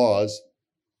these laws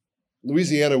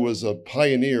Louisiana was a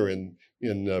pioneer in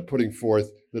putting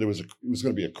forth that it was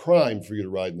going to be a crime for you to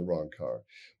ride in the wrong car.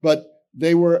 But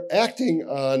they were acting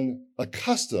on a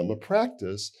custom, a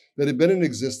practice that had been in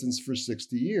existence for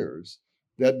 60 years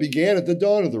that began at the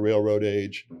dawn of the railroad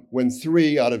age when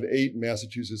 3 out of 8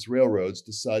 Massachusetts railroads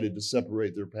decided to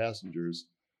separate their passengers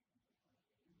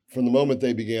from the moment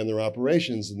they began their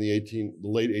operations in the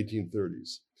late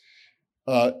 1830s.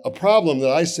 A problem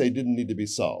that I say didn't need to be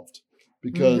solved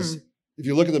because if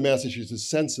you look at the Massachusetts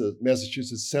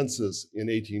census in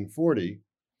 1840,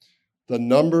 the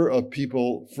number of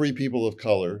free people of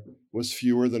color was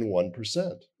fewer than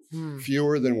 1%.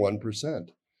 Fewer than 1%.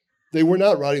 They were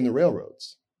not riding the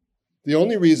railroads. The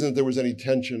only reason that there was any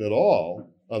tension at all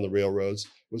on the railroads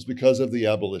was because of the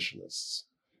abolitionists.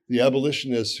 The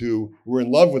abolitionists who were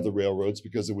in love with the railroads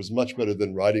because it was much better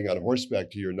than riding on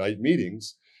horseback to your night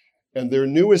meetings. And their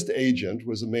newest agent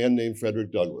was a man named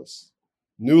Frederick Douglass,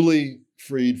 newly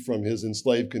freed from his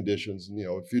enslaved conditions,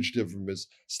 a fugitive from his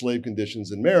slave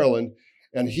conditions in Maryland.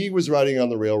 And he was riding on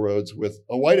the railroads with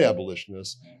a white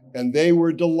abolitionist, and they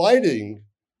were delighting.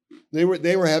 They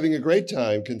were having a great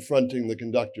time confronting the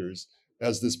conductors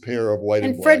as this pair of white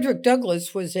and black. And Frederick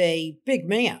Douglass was a big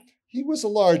man. He was a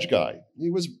large guy. He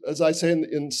was, as I say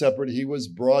in Separate, he was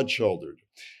broad-shouldered.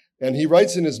 And he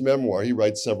writes in his memoir, he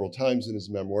writes several times in his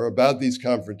memoir about these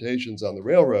confrontations on the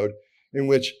railroad, in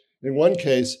which, in one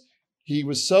case, he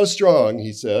was so strong,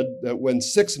 he said, that when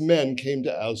 6 men came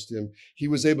to oust him, he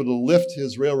was able to lift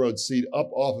his railroad seat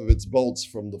up off of its bolts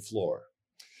from the floor.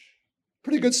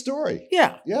 Pretty good story.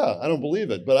 Yeah. Yeah, I don't believe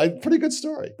it, but pretty good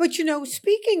story. But,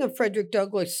 speaking of Frederick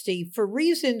Douglass, Steve, for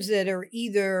reasons that are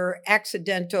either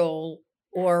accidental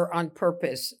or on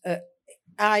purpose,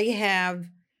 I have,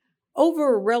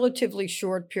 over a relatively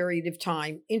short period of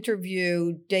time,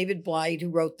 interviewed David Blight, who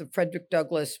wrote the Frederick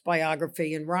Douglass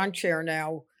biography, and Ron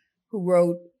Chernow, who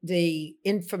wrote the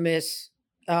infamous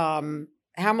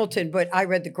Hamilton, but I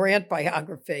read the Grant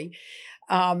biography.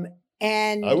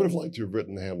 And I would have liked to have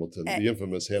written Hamilton, the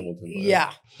infamous Hamilton.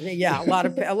 Yeah. A lot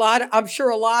of, I'm sure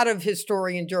a lot of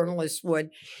historian journalists would.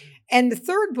 And the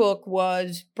third book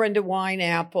was Brenda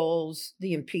Wineapple's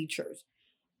The Impeachers.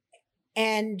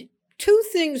 And 2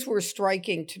 things were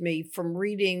striking to me from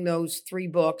reading those 3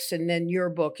 books and then your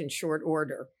book in short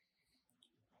order.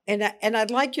 And I'd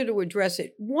like you to address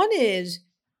it. One is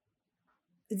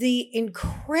the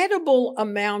incredible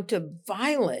amount of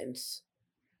violence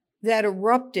that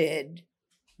erupted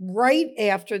right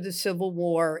after the Civil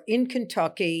War in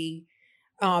Kentucky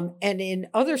and in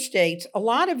other states, a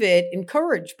lot of it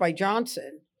encouraged by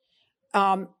Johnson.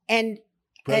 And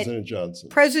President Johnson.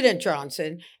 President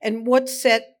Johnson. And what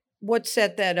set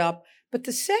that up. But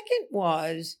the second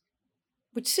was,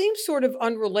 which seems sort of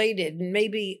unrelated, and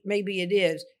maybe it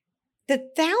is,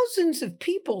 that thousands of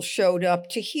people showed up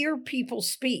to hear people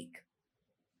speak.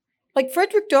 Like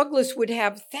Frederick Douglass would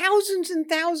have thousands and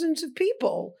thousands of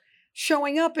people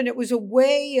showing up, and it was a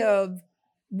way of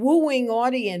wooing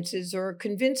audiences or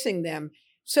convincing them.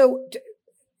 So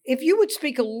if you would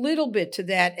speak a little bit to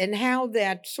that and how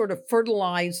that sort of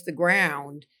fertilized the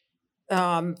ground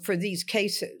for these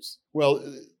cases. Well,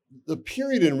 the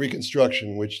period in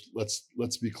Reconstruction, which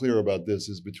let's be clear about this,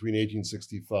 is between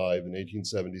 1865 and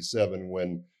 1877,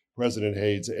 when President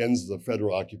Hayes ends the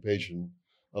federal occupation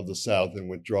of the South and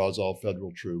withdraws all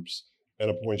federal troops and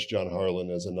appoints John Harlan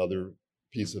as another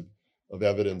piece of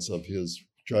evidence of his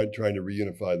trying to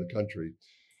reunify the country,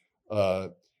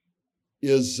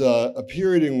 is a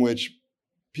period in which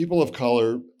people of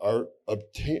color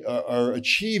are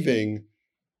achieving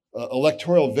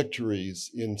electoral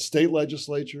victories in state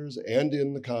legislatures and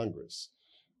in the Congress.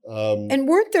 And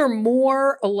weren't there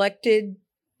more elected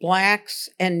blacks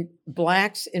in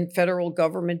federal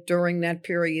government during that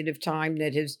period of time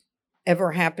that has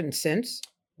ever happened since?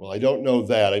 Well, I don't know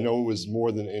that. I know it was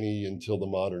more than any until the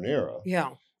modern era.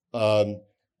 Yeah.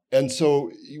 And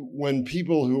so when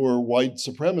people who are white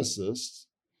supremacists,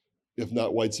 if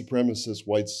not white supremacists,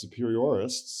 white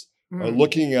superiorists, are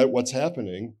looking at what's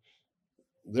happening,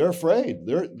 they're afraid.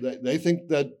 They think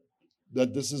that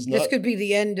this is not. This could be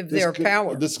the end of their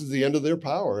power. This is the end of their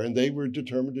power, and they were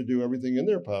determined to do everything in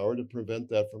their power to prevent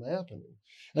that from happening.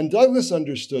 And Douglass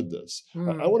understood this.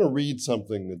 I want to read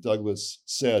something that Douglass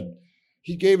said.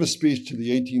 He gave a speech to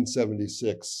the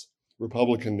 1876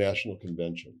 Republican National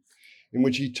Convention, in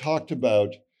which he talked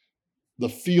about the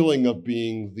feeling of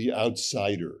being the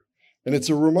outsider. And it's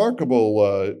a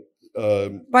remarkable.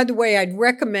 By the way, I'd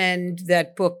recommend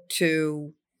that book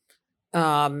to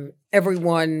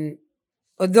everyone,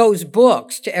 those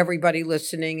books to everybody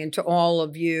listening and to all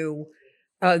of you.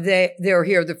 They're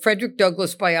here. The Frederick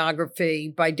Douglass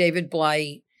biography by David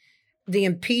Blight, The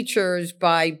Impeachers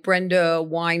by Brenda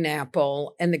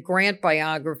Wineapple and the Grant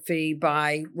biography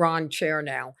by Ron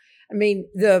Chernow. I mean,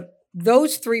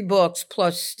 those three books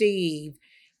plus Steve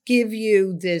give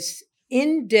you this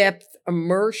in-depth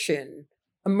immersion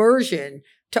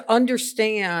to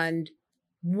understand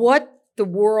what the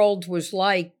world was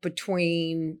like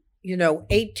between,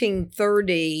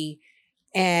 1830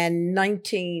 and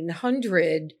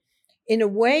 1900 in a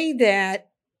way that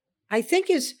I think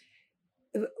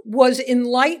was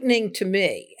enlightening to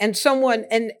me. And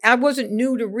I wasn't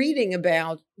new to reading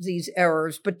about these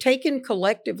errors, but taken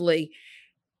collectively,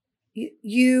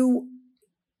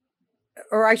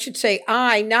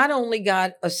 I not only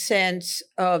got a sense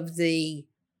of the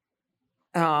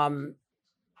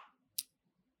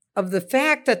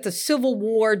fact that the Civil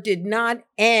War did not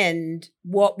end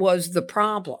what was the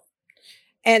problem.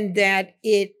 And that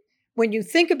when you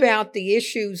think about the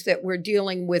issues that we're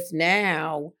dealing with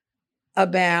now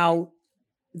about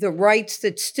the rights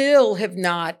that still have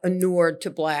not inured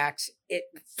to Blacks,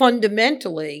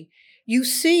 fundamentally, you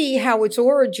see how its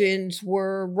origins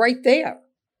were right there.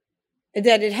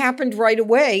 That it happened right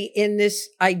away in this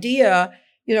idea,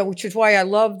 which is why I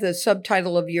love the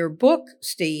subtitle of your book,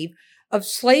 Steve, of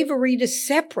slavery to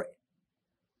separate.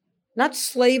 Not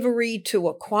slavery to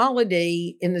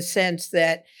equality in the sense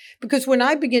that, because when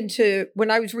I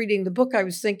was reading the book, I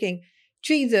was thinking,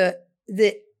 gee, the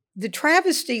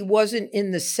travesty wasn't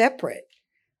in the separate.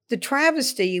 The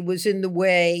travesty was in the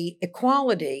way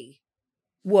equality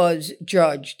was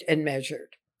judged and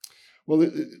measured. Well,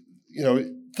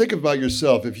 think about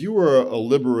yourself. If you were a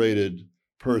liberated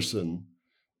person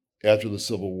after the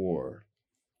Civil War,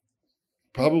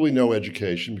 probably no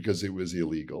education because it was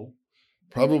illegal,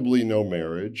 probably no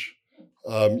marriage.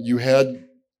 You had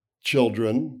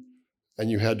children and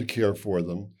you had to care for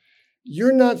them.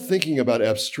 You're not thinking about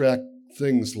abstract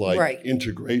things like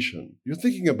integration. You're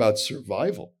thinking about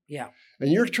survival. Yeah.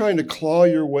 And you're trying to claw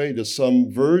your way to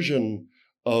some version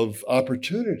of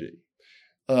opportunity.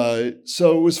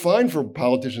 So it was fine for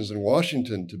politicians in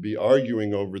Washington to be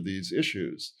arguing over these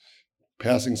issues,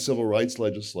 passing civil rights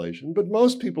legislation. But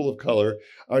most people of color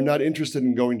are not interested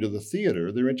in going to the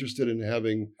theater. They're interested in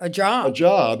having a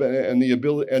job and the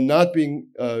ability and not being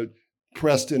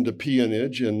pressed into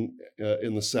peonage in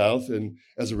the South, and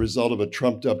as a result of a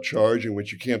trumped-up charge in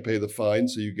which you can't pay the fine,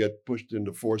 so you get pushed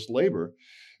into forced labor.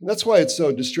 And that's why it's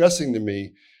so distressing to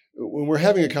me when we're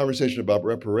having a conversation about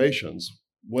reparations,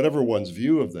 whatever one's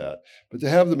view of that, but to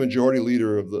have the majority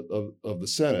leader of the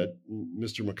Senate,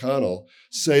 Mr. McConnell,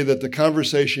 say that the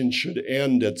conversation should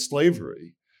end at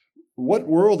slavery. What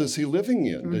world is he living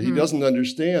in that he doesn't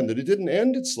understand that it didn't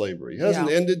end at slavery? It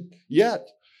hasn't ended yet.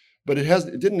 But it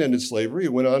didn't end in slavery.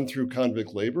 It went on through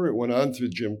convict labor. It went on through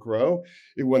Jim Crow.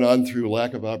 It went on through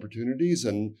lack of opportunities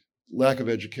and lack of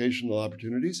educational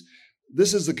opportunities.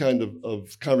 This is the kind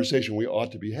of conversation we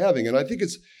ought to be having. And I think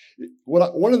it's one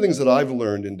of the things that I've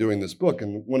learned in doing this book,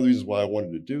 and one of the reasons why I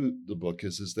wanted to do the book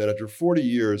is that after 40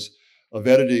 years of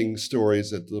editing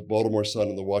stories at the Baltimore Sun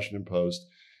and the Washington Post,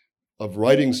 of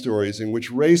writing stories in which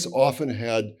race often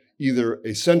had either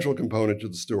a central component to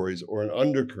the stories or an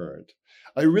undercurrent,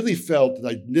 I really felt that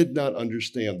I did not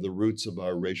understand the roots of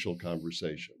our racial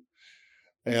conversation.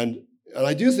 And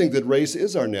I do think that race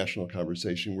is our national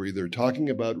conversation. We're either talking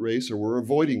about race or we're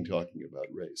avoiding talking about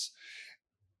race.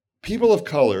 People of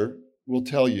color will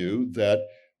tell you that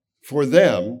for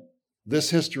them,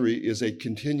 this history is a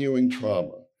continuing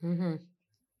trauma. Mm-hmm.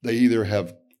 They either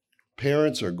have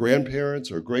parents or grandparents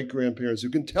or great-grandparents who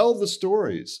can tell the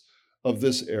stories of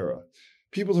this era.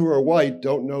 People who are white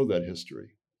don't know that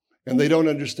history. And they don't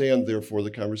understand, therefore,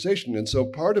 the conversation. And so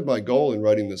part of my goal in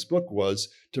writing this book was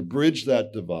to bridge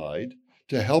that divide,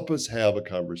 to help us have a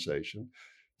conversation.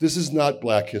 This is not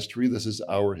Black history. This is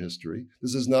our history.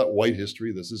 This is not white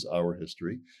history. This is our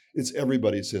history. It's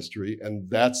everybody's history. And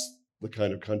that's the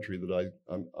kind of country that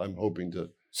I'm hoping to.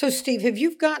 So, Steve, have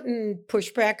you gotten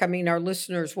pushback? I mean, our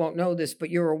listeners won't know this, but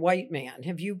you're a white man.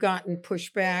 Have you gotten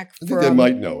pushback I think they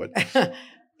might know it.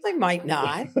 They might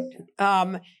not.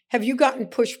 Have you gotten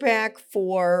pushback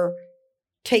for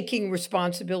taking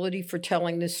responsibility for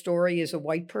telling this story as a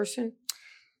white person?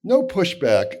 No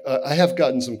pushback. I have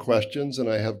gotten some questions, and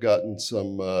I have gotten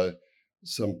some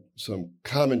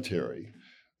commentary.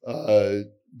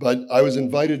 But I was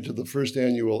invited to the first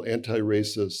annual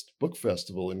anti-racist book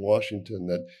festival in Washington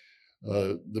that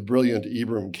the brilliant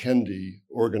Ibram Kendi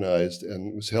organized,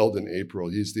 and was held in April.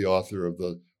 He's the author of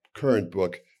the current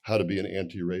book, How to Be an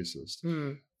Anti-Racist.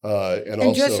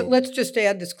 Let's just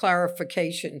add this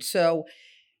clarification. So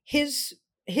his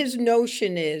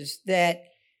notion is that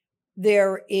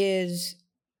there is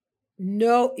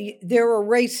No, there are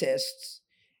racists,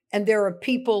 and there are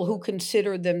people who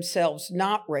consider themselves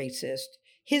not racist.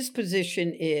 His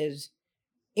position is,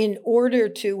 in order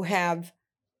to have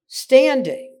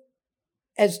standing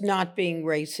as not being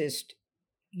racist,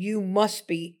 you must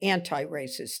be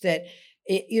anti-racist. That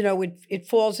it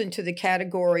falls into the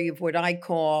category of what I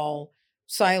call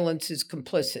silence is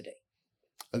complicity.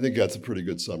 I think that's a pretty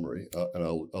good summary, and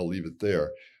I'll leave it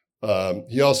there.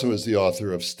 He also is the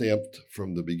author of Stamped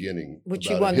from the Beginning, which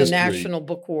he won the National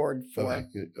Book Award for.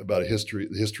 About the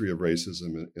history of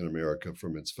racism in America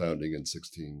from its founding in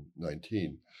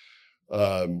 1619.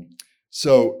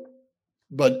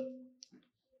 But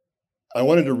I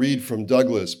wanted to read from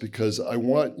Douglas because I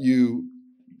want you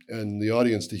and the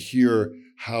audience to hear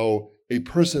how a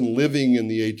person living in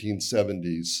the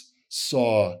 1870s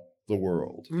saw the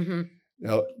world. Mm-hmm.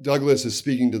 Now, Douglas is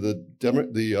speaking to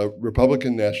the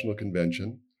Republican National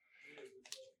Convention.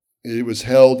 It was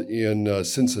held in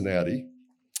Cincinnati.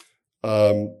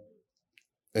 And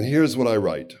here's what I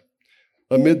write.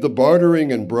 Amid the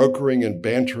bartering and brokering and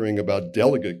bantering about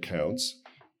delegate counts,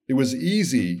 it was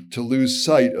easy to lose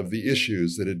sight of the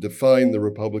issues that had defined the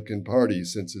Republican Party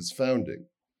since its founding.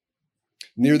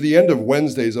 Near the end of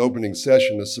Wednesday's opening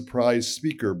session, a surprise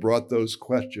speaker brought those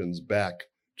questions back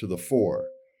to the fore.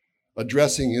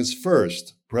 Addressing his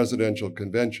first presidential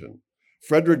convention,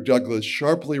 Frederick Douglass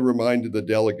sharply reminded the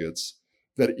delegates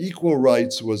that equal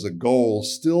rights was a goal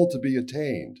still to be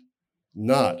attained,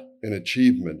 not an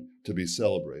achievement to be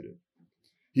celebrated.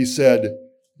 He said,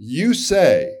 you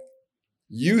say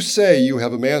you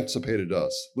have emancipated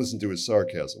us. Listen to his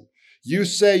sarcasm. You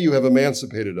say you have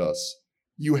emancipated us.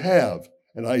 You have,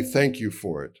 and I thank you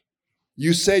for it.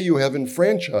 You say you have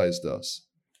enfranchised us.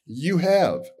 You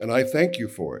have, and I thank you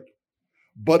for it.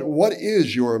 But what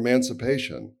is your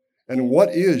emancipation, and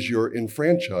what is your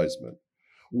enfranchisement?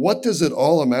 What does it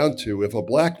all amount to if a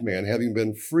black man, having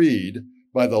been freed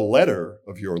by the letter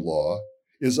of your law,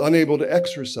 is unable to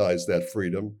exercise that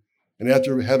freedom, and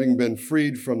after having been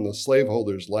freed from the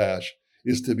slaveholder's lash,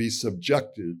 is to be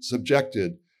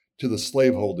subjected to the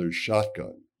slaveholder's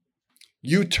shotgun?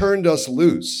 You turned us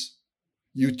loose.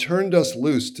 You turned us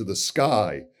loose to the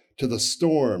sky, to the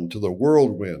storm, to the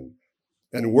whirlwind.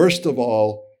 And worst of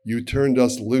all, you turned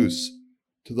us loose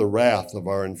to the wrath of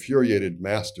our infuriated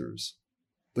masters.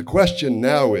 The question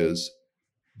now is,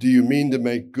 do you mean to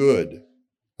make good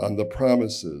on the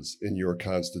promises in your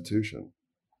Constitution?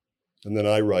 And then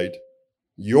I write,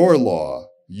 your law,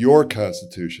 your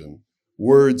Constitution,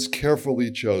 words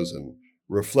carefully chosen,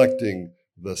 reflecting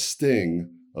the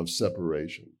sting of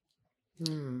separation.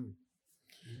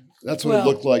 That's what it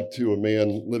looked like to a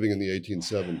man living in the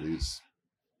 1870s.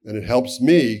 And it helps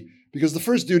me because the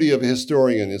first duty of a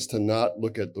historian is to not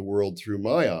look at the world through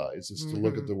my eyes. It's to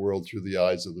look at the world through the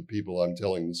eyes of the people I'm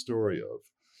telling the story of.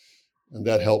 And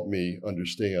that helped me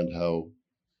understand how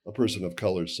a person of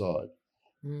color saw it.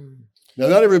 Now,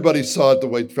 not everybody saw it the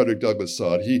way Frederick Douglass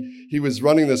saw it. He was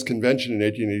running this convention in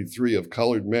 1883 of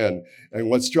colored men. And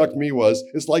what struck me was,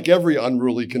 it's like every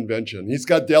unruly convention. He's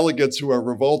got delegates who are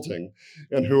revolting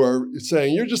and who are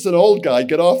saying, you're just an old guy,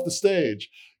 get off the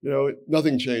stage.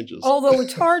 Nothing changes. Although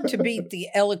it's hard to beat the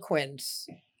eloquence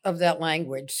of that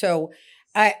language. So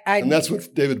and that's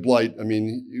what David Blight,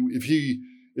 if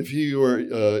he were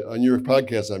on your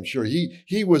podcast, I'm sure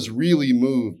he was really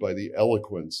moved by the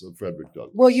eloquence of Frederick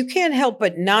Douglass. Well, you can't help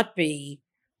but not be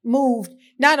moved,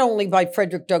 not only by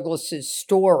Frederick Douglass's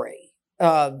story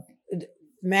of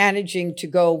managing to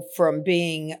go from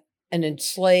being an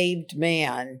enslaved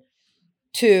man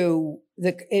to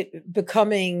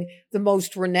becoming the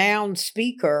most renowned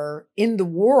speaker in the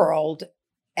world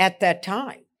at that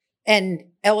time, and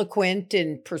eloquent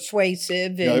and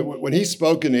persuasive. When he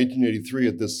spoke in 1883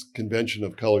 at this convention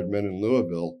of colored men in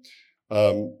Louisville,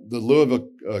 the Louisville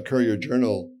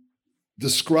Courier-Journal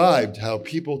described how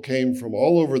people came from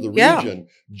all over the region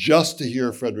just to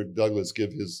hear Frederick Douglass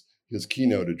give his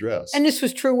keynote address. And this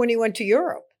was true when he went to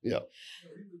Europe. Yeah.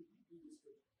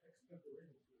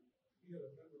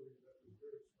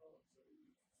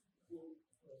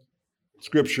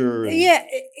 Scripture.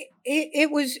 It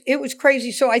was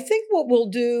crazy. So I think what we'll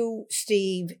do,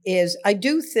 Steve, is I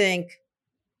do think,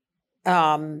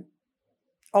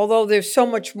 although there's so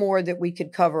much more that we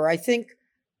could cover, I think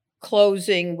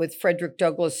closing with Frederick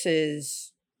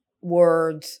Douglass's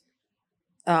words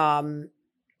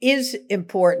is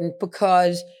important,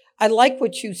 because I like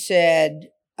what you said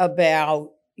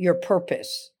about your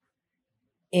purpose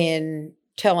in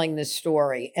telling this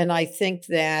story. And I think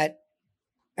that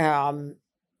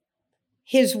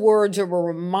his words are a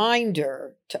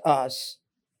reminder to us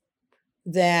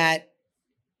that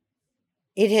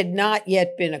it had not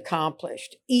yet been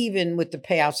accomplished, even with the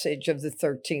passage of the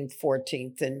 13th,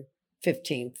 14th, and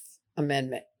 15th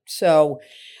Amendment. So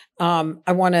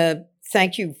I want to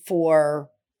thank you for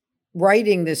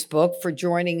writing this book, for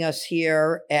joining us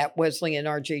here at Wesleyan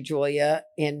R.J. Julia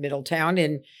in Middletown,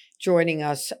 and joining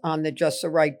us on the Just the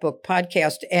Right Book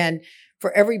podcast. And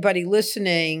for everybody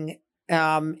listening,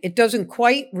 it doesn't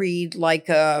quite read like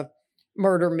a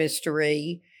murder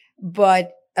mystery,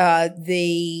 but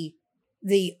the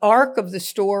arc of the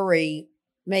story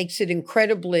makes it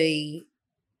incredibly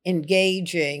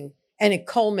engaging, and it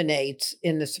culminates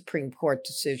in the Supreme Court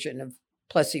decision of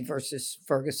Plessy versus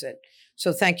Ferguson.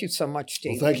 So thank you so much,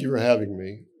 Steve. Well, thank you for having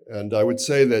me. And I would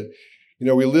say that,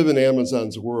 we live in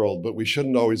Amazon's world, but we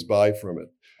shouldn't always buy from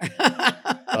it.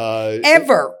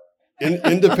 Ever.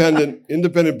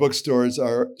 Independent bookstores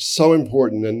are so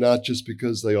important, and not just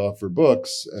because they offer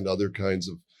books and other kinds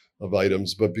of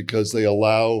items, but because they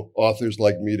allow authors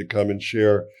like me to come and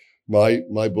share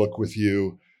my book with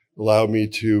you, allow me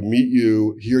to meet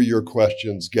you, hear your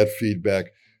questions, get feedback.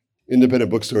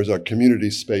 Independent bookstores are community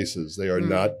spaces. They are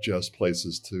not just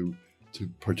places to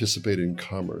participate in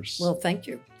commerce. Well, thank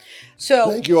you.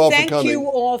 So thank you all for coming. Thank you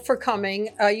all for coming.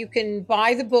 You can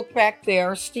buy the book back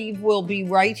there. Steve will be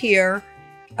right here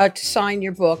to sign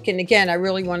your book. And again, I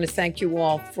really want to thank you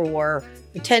all for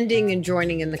attending and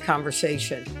joining in the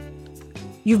conversation.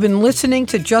 You've been listening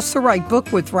to Just the Right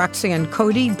Book with Roxanne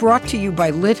Cody, brought to you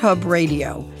by LitHub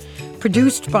Radio.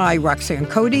 Produced by Roxanne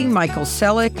Cody, Michael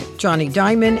Selleck, Johnny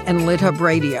Diamond, and LitHub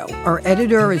Radio. Our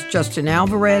editor is Justin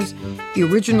Alvarez. The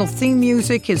original theme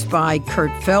music is by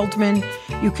Kurt Feldman.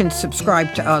 You can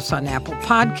subscribe to us on Apple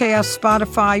Podcasts,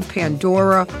 Spotify,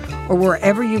 Pandora, or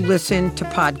wherever you listen to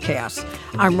podcasts.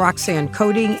 I'm Roxanne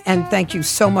Cody, and thank you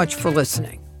so much for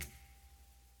listening.